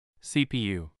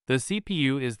CPU. The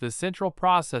CPU is the central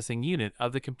processing unit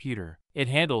of the computer. It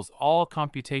handles all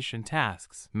computation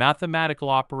tasks, mathematical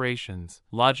operations,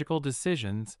 logical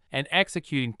decisions, and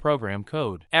executing program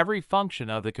code. Every function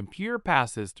of the computer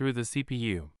passes through the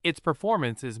CPU. Its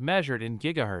performance is measured in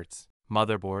gigahertz.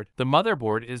 Motherboard. The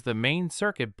motherboard is the main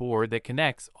circuit board that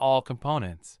connects all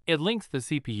components. It links the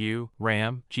CPU,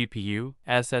 RAM, GPU,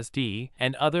 SSD,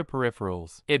 and other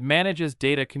peripherals. It manages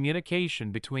data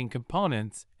communication between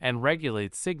components and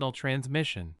regulates signal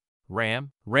transmission.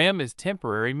 RAM. RAM is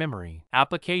temporary memory.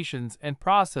 Applications and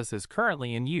processes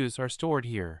currently in use are stored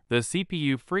here. The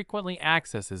CPU frequently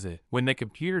accesses it. When the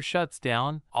computer shuts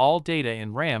down, all data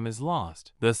in RAM is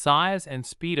lost. The size and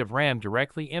speed of RAM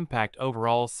directly impact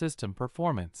overall system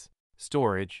performance.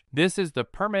 Storage. This is the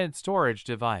permanent storage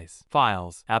device.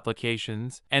 Files,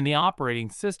 applications, and the operating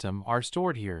system are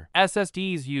stored here.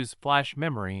 SSDs use flash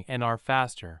memory and are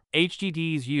faster.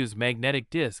 HDDs use magnetic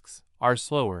disks, are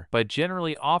slower, but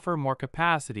generally offer more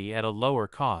capacity at a lower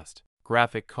cost.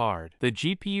 Graphic card. The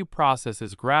GPU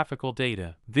processes graphical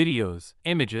data, videos,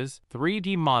 images,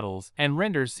 3D models, and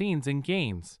renders scenes in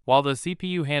games. While the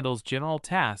CPU handles general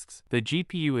tasks, the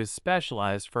GPU is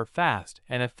specialized for fast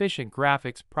and efficient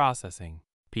graphics processing.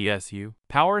 PSU.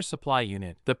 Power Supply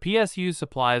Unit. The PSU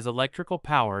supplies electrical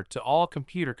power to all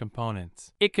computer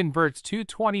components. It converts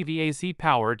 220V AC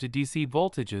power to DC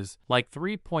voltages like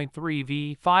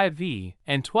 3.3V, 5V,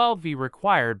 and 12V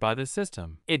required by the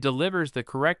system. It delivers the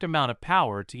correct amount of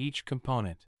power to each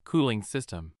component. Cooling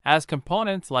system. As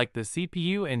components like the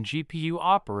CPU and GPU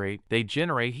operate, they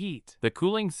generate heat. The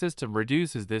cooling system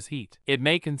reduces this heat. It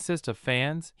may consist of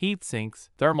fans, heat sinks,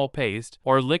 thermal paste,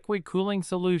 or liquid cooling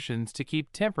solutions to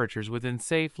keep temperatures within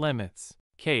safe limits.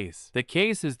 Case. The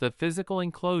case is the physical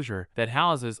enclosure that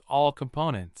houses all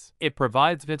components. It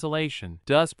provides ventilation,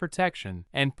 dust protection,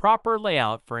 and proper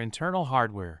layout for internal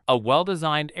hardware. A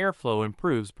well-designed airflow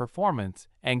improves performance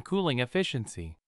and cooling efficiency.